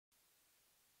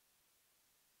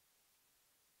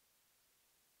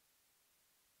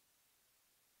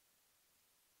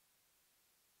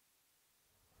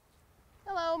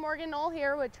Morgan Knoll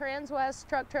here with Transwest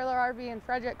Truck Trailer RV in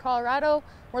Frederick, Colorado.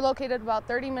 We're located about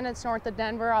 30 minutes north of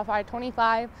Denver off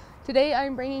I-25. Today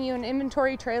I'm bringing you an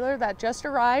inventory trailer that just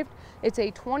arrived. It's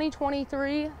a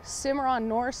 2023 Cimarron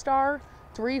Norstar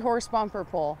 3-horse bumper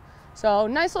pull. So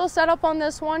nice little setup on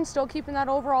this one, still keeping that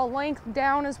overall length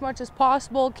down as much as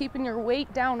possible, keeping your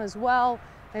weight down as well.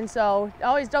 And so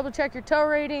always double check your tow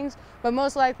ratings, but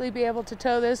most likely be able to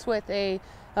tow this with a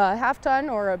half-ton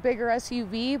or a bigger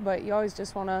SUV, but you always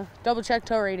just want to double check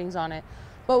tow ratings on it.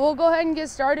 But we'll go ahead and get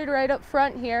started right up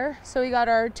front here. So we got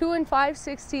our 2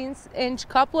 5/16 inch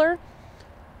coupler,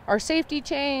 our safety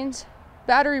chains,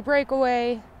 battery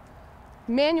breakaway,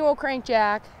 manual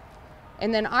crankjack,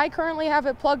 and then I currently have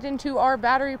it plugged into our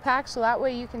battery pack, so that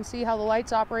way you can see how the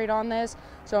lights operate on this.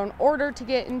 So in order to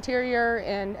get interior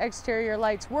and exterior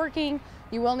lights working,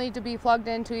 you will need to be plugged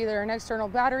into either an external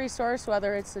battery source,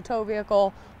 whether it's the tow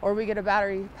vehicle or we get a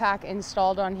battery pack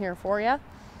installed on here for you.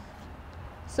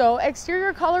 So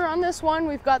exterior color on this one,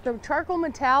 we've got the charcoal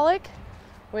metallic,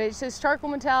 which is charcoal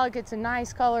metallic. It's a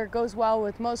nice color, it goes well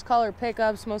with most color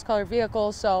pickups, most color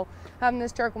vehicles. So having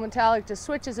this charcoal metallic just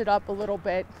switches it up a little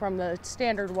bit from the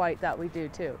standard white that we do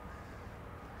too.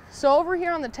 So over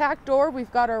here on the tack door,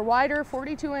 we've got our wider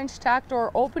 42-inch tack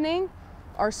door opening,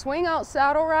 our swing out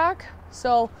saddle rack.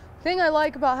 So the thing I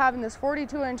like about having this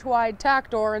 42-inch wide tack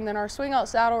door and then our swing out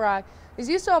saddle rack is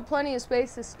you still have plenty of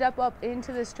space to step up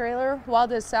into this trailer while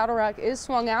this saddle rack is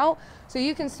swung out. So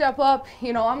you can step up,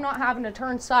 you know, I'm not having to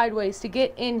turn sideways to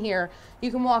get in here.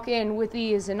 You can walk in with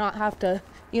ease and not have to,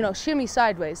 you know, shimmy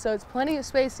sideways. So it's plenty of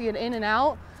space to get in and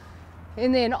out.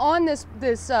 And then on this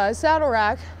saddle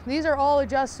rack, these are all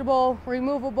adjustable,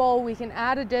 removable. We can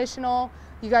add additional.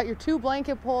 You got your 2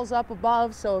 blanket pulls up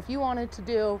above. So if you wanted to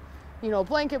do, you know,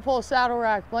 blanket pull saddle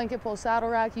rack,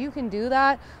 you can do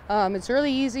that. It's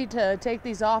really easy to take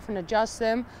these off and adjust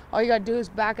them. All you gotta do is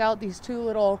back out these 2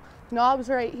 little knobs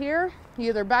right here. You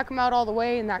either back them out all the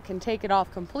way and that can take it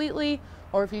off completely,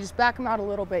 or if you just back them out a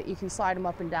little bit, you can slide them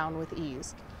up and down with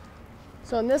ease.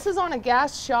 So, and this is on a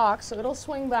gas shock, so it'll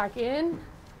swing back in,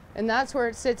 and that's where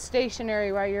it sits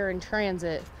stationary while you're in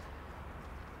transit.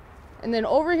 And then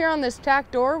over here on this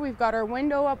tack door, we've got our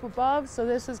window up above, so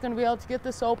this is going to be able to get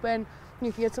this open.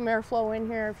 You can get some airflow in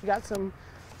here. If you got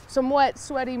some wet,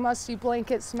 sweaty, musty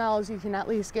blanket smells, you can at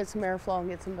least get some airflow and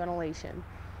get some ventilation.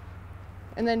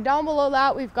 And then down below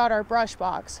that, we've got our brush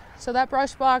box. So that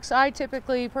brush box, I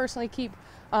typically personally keep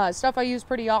stuff I use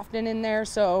pretty often in there.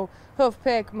 So hoof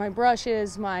pick, my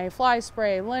brushes, my fly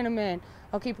spray, liniment.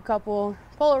 I'll keep a couple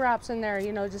polo wraps in there,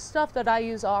 you know, just stuff that I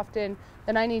use often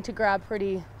that I need to grab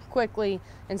pretty quickly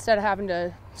instead of having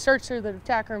to search through the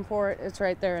tack room for it. It's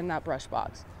right there in that brush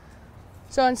box.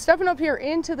 So in stepping up here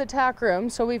into the tack room,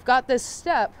 so we've got this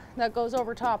step that goes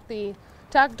over top the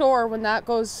tack door when that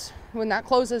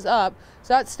closes up.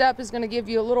 So that step is going to give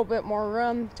you a little bit more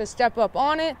room to step up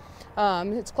on it.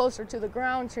 It's closer to the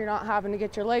ground, so you're not having to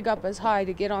get your leg up as high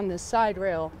to get on this side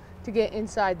rail to get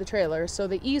inside the trailer. So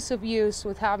the ease of use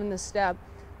with having this step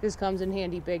just comes in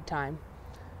handy big time.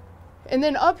 And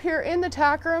then up here in the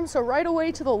tack room, so right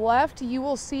away to the left, you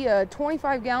will see a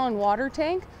 25-gallon water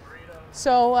tank.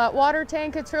 So water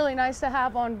tank, it's really nice to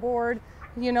have on board,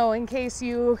 you know, in case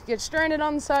you get stranded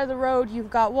on the side of the road,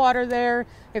 you've got water there.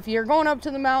 If you're going up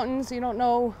to the mountains, you don't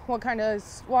know what kind of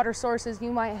water sources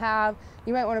you might have.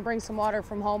 You might want to bring some water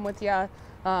from home with you.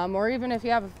 Or even if you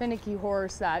have a finicky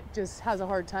horse that just has a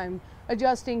hard time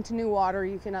adjusting to new water,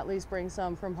 you can at least bring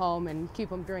some from home and keep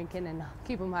them drinking and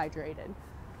keep them hydrated.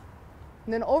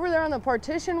 And then over there on the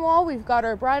partition wall, we've got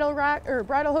our bridle rack or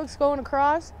bridle hooks going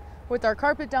across with our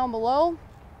carpet down below.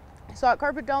 So that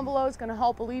carpet down below is going to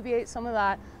help alleviate some of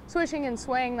that swishing and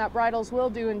swaying that bridles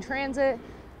will do in transit.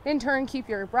 In turn, keep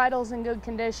your bridles in good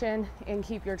condition and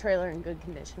keep your trailer in good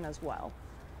condition as well.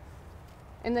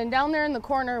 And then down there in the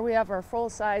corner, we have our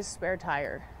full-size spare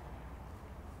tire.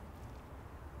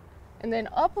 And then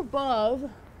up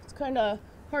above, it's kind of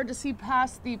hard to see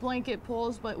past the blanket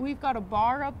pulls, but we've got a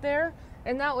bar up there.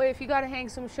 And that way, if you got to hang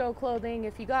some show clothing,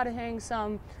 if you got to hang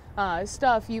some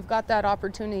stuff, you've got that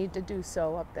opportunity to do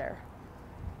so up there.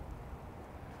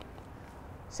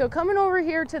 So coming over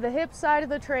here to the hip side of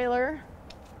the trailer,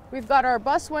 we've got our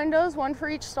bus windows, 1 for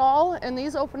each stall, and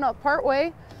these open up part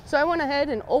way. So I went ahead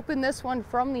and opened this one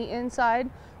from the inside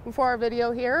before our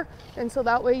video here, and so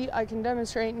that way I can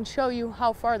demonstrate and show you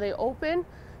how far they open.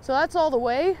 So that's all the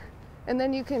way. and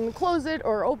then you can close it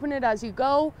or open it as you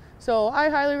go. So I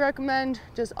highly recommend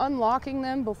just unlocking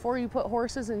them before you put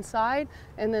horses inside,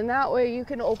 and then that way you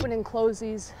can open and close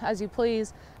these as you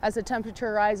please as the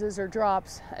temperature rises or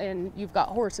drops and you've got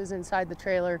horses inside the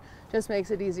trailer. Just makes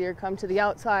it easier. Come to the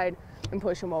outside and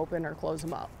push them open or close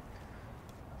them up.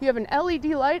 You have an LED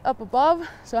light up above,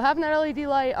 so having that LED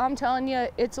light, I'm telling you,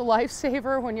 it's a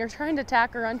lifesaver when you're trying to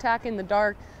tack or untack in the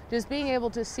dark. Just being able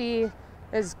to see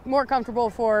is more comfortable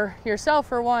for yourself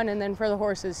for one, and then for the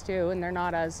horses too, and they're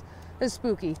not as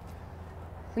spooky.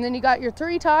 And then you got your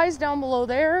 3 ties down below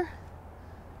there,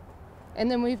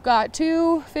 and then we've got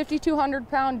 2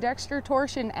 5,200-pound Dexter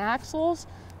torsion axles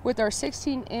with our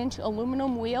 16-inch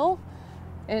aluminum wheel.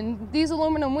 And these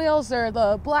aluminum wheels, they're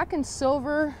the black and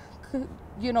silver,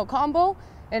 you know, combo,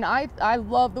 and I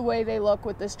love the way they look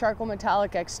with this charcoal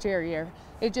metallic exterior.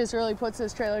 It just really puts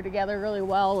this trailer together really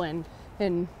well and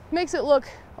makes it look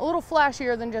a little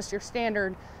flashier than just your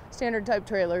standard type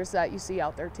trailers that you see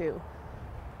out there too.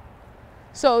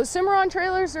 So Cimarron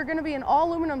trailers are going to be an all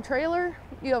aluminum trailer.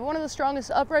 You have one of the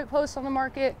strongest upright posts on the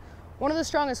market, one of the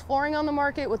strongest flooring on the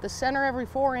market with the center every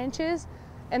 4 inches,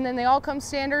 and then they all come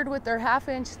standard with their 1/2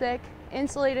 inch thick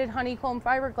insulated honeycomb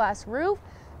fiberglass roof.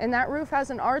 And that roof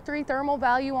has an R3 thermal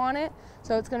value on it,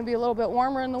 so it's going to be a little bit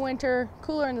warmer in the winter,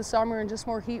 cooler in the summer, and just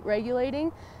more heat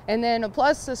regulating. And then a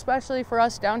plus, especially for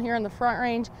us down here in the Front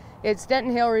Range, it's dent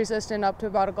and hail resistant up to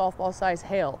about a golf ball size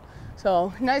hail.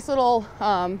 So nice little,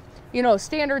 you know,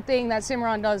 standard thing that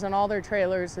Cimarron does on all their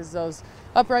trailers is those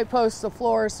upright posts, the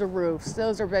floors, the roofs.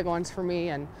 Those are big ones for me,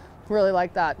 and really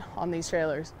like that on these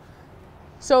trailers.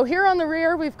 So here on the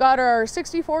rear, we've got our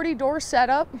 60/40 door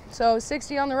setup. So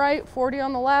 60 on the right, 40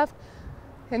 on the left.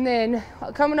 And then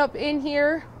coming up in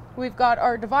here, we've got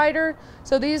our divider.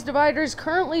 So these dividers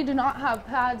currently do not have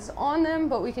pads on them,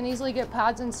 but we can easily get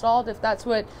pads installed if that's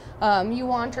what you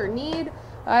want or need.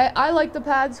 I like the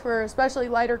pads for especially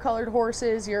lighter colored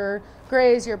horses, your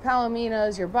grays, your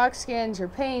palominas, your buckskins, your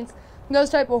paints,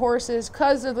 those type of horses,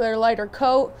 because of their lighter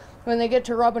coat. When they get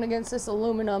to rubbing against this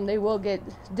aluminum, they will get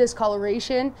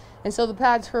discoloration. And so the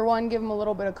pads, for one, give them a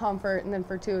little bit of comfort, and then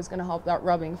for two, is going to help that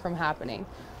rubbing from happening.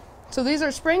 So these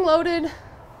are spring-loaded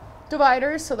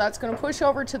dividers, so that's going to push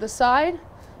over to the side.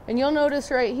 And you'll notice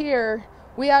right here,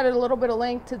 we added a little bit of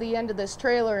length to the end of this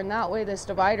trailer, and that way this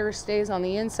divider stays on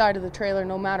the inside of the trailer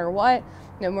no matter what.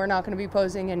 And we're not going to be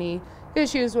posing any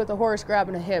issues with a horse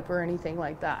grabbing a hip or anything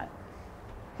like that.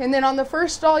 And then on the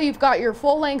first stall, you've got your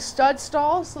full-length stud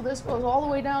stall. So this goes all the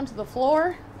way down to the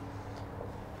floor.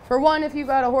 For one, if you've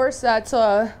got a horse that's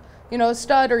you know, a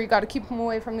stud, or you got to keep them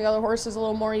away from the other horses a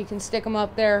little more, you can stick them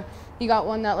up there. You got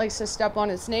one that likes to step on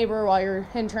its neighbor while you're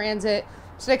in transit,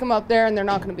 stick them up there and they're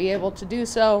not going to be able to do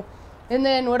so. And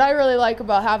then what I really like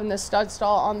about having this stud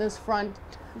stall on this front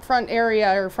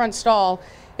area or front stall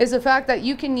is the fact that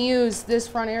you can use this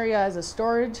front area as a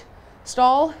storage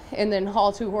stall and then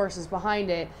haul 2 horses behind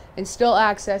it and still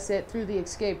access it through the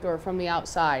escape door from the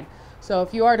outside. So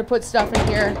if you are to put stuff in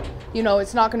here, you know,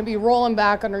 it's not going to be rolling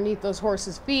back underneath those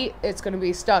horses' feet. It's going to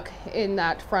be stuck in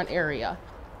that front area.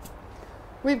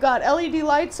 We've got LED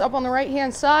lights up on the right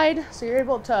hand side, so you're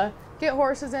able to get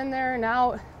horses in there and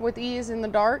out with ease in the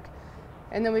dark.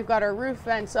 And then we've got our roof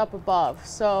vents up above.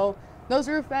 So those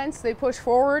roof vents, they push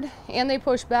forward and they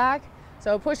push back.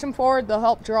 So push them forward, they'll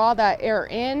help draw that air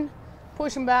in.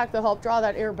 Push them back, they'll help draw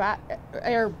that air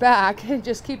back and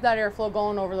just keep that airflow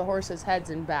going over the horses' heads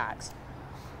and backs.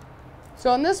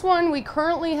 So on this one, we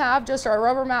currently have just our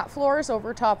rubber mat floors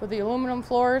over top of the aluminum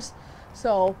floors.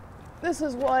 So this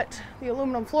is what the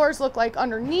aluminum floors look like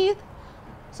underneath.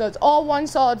 So it's all one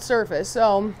solid surface.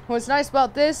 So what's nice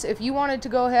about this, if you wanted to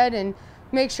go ahead and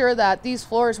make sure that these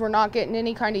floors were not getting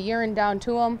any kind of urine down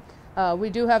to them,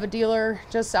 we do have a dealer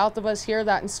just south of us here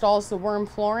that installs the worm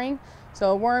flooring.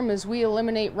 So a worm is we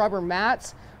eliminate rubber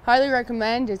mats. Highly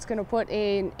recommend. It's going to put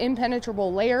an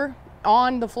impenetrable layer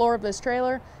on the floor of this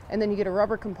trailer, and then you get a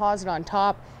rubber composite on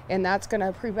top, and that's going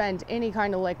to prevent any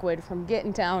kind of liquid from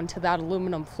getting down to that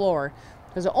aluminum floor.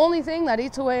 Because the only thing that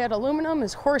eats away at aluminum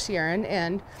is horse urine,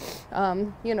 and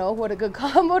you know, what a good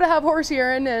combo to have horse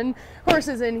urine and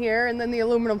horses in here, and then the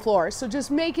aluminum floor. So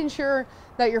just making sure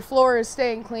that your floor is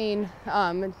staying clean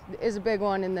is a big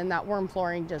one, and then that worm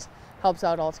flooring just helps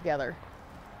out altogether.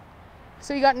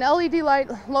 So you got an LED light,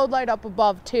 load light up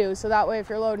above too, so that way if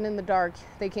you're loading in the dark,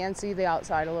 they can see the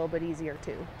outside a little bit easier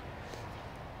too.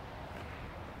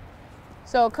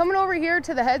 So coming over here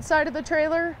to the head side of the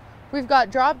trailer, we've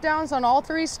got drop downs on all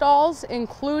 3 stalls,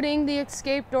 including the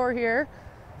escape door here.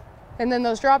 And then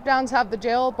those drop downs have the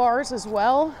jail bars as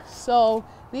well. So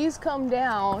these come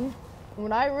down. And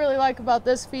what I really like about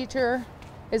this feature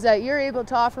is that you're able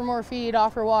to offer more feed,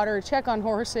 offer water, check on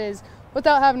horses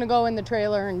without having to go in the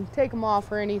trailer and take them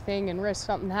off or anything and risk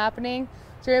something happening.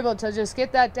 So you're able to just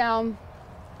get that down.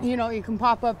 You know, you can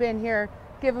pop up in here,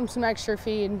 give them some extra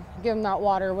feed, give them that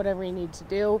water, whatever you need to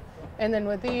do. And then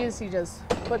with these, you just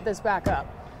put this back up.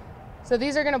 So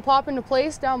these are going to pop into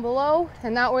place down below,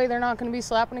 and that way they're not going to be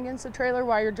slapping against the trailer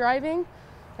while you're driving.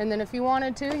 And then if you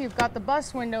wanted to, you've got the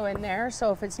bus window in there.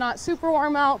 So if it's not super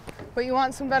warm out, but you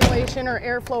want some ventilation or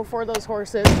airflow for those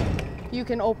horses, you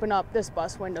can open up this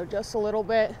bus window just a little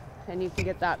bit, and you can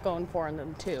get that going for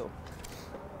them too.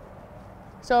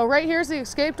 So right here's the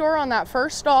escape door on that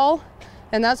first stall.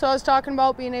 And that's what I was talking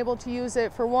about, being able to use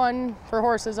it for one, for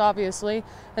horses obviously,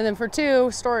 and then for two,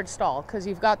 storage stall, because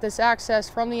you've got this access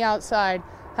from the outside,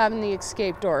 having the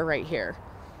escape door right here.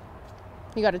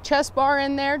 You got a chest bar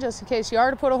in there, just in case you are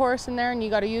to put a horse in there and you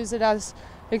got to use it as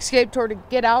escape door to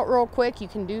get out real quick. You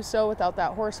can do so without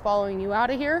that horse following you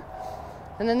out of here.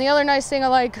 And then the other nice thing I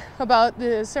like about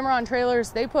the Cimarron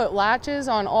trailers, they put latches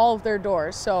on all of their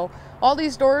doors. So all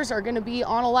these doors are going to be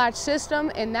on a latch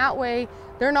system, and that way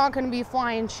they're not going to be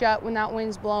flying shut when that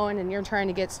wind's blowing and you're trying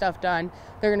to get stuff done.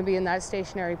 They're going to be in that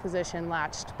stationary position,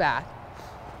 latched back.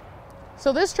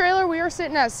 So this trailer, we are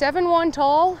sitting at 7'1"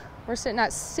 tall, we're sitting at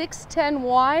 6'10"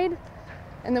 wide,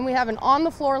 and then we have an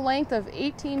on-the-floor length of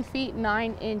 18 feet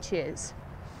 9 inches.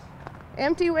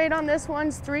 Empty weight on this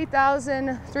one's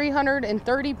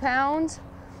 3,330 pounds.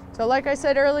 So like I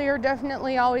said earlier,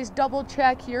 definitely always double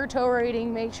check your tow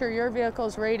rating, make sure your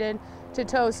vehicle's rated to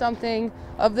tow something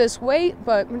of this weight,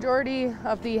 but majority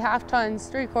of the half tons,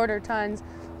 3/4 tons,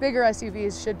 bigger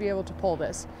SUVs should be able to pull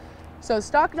this. So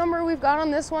stock number we've got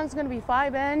on this one's going to be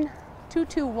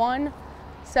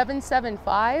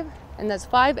 5N221775, and that's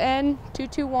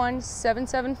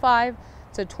 5N221775.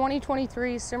 It's a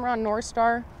 2023 Cimarron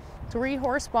Norstar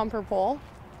 3-horse bumper pull.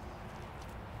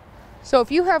 So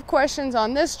if you have questions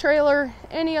on this trailer,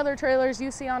 any other trailers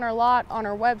you see on our lot, on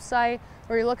our website,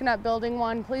 or you're looking at building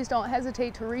one, please don't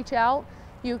hesitate to reach out.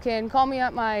 You can call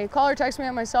or text me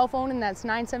at my cell phone, and that's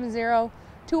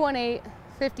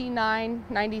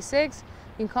 970-218-5996.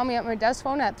 You can call me at my desk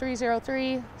phone at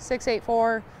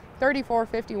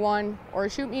 303-684-3451, or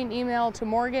shoot me an email to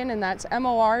Morgan, and that's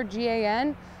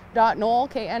morgan.knoll,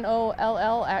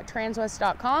 Knoll, at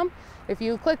transwest.com. If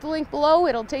you click the link below,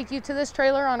 it'll take you to this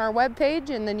trailer on our webpage,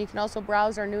 and then you can also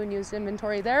browse our new and used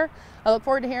inventory there. I look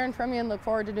forward to hearing from you and look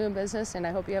forward to doing business, and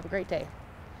I hope you have a great day.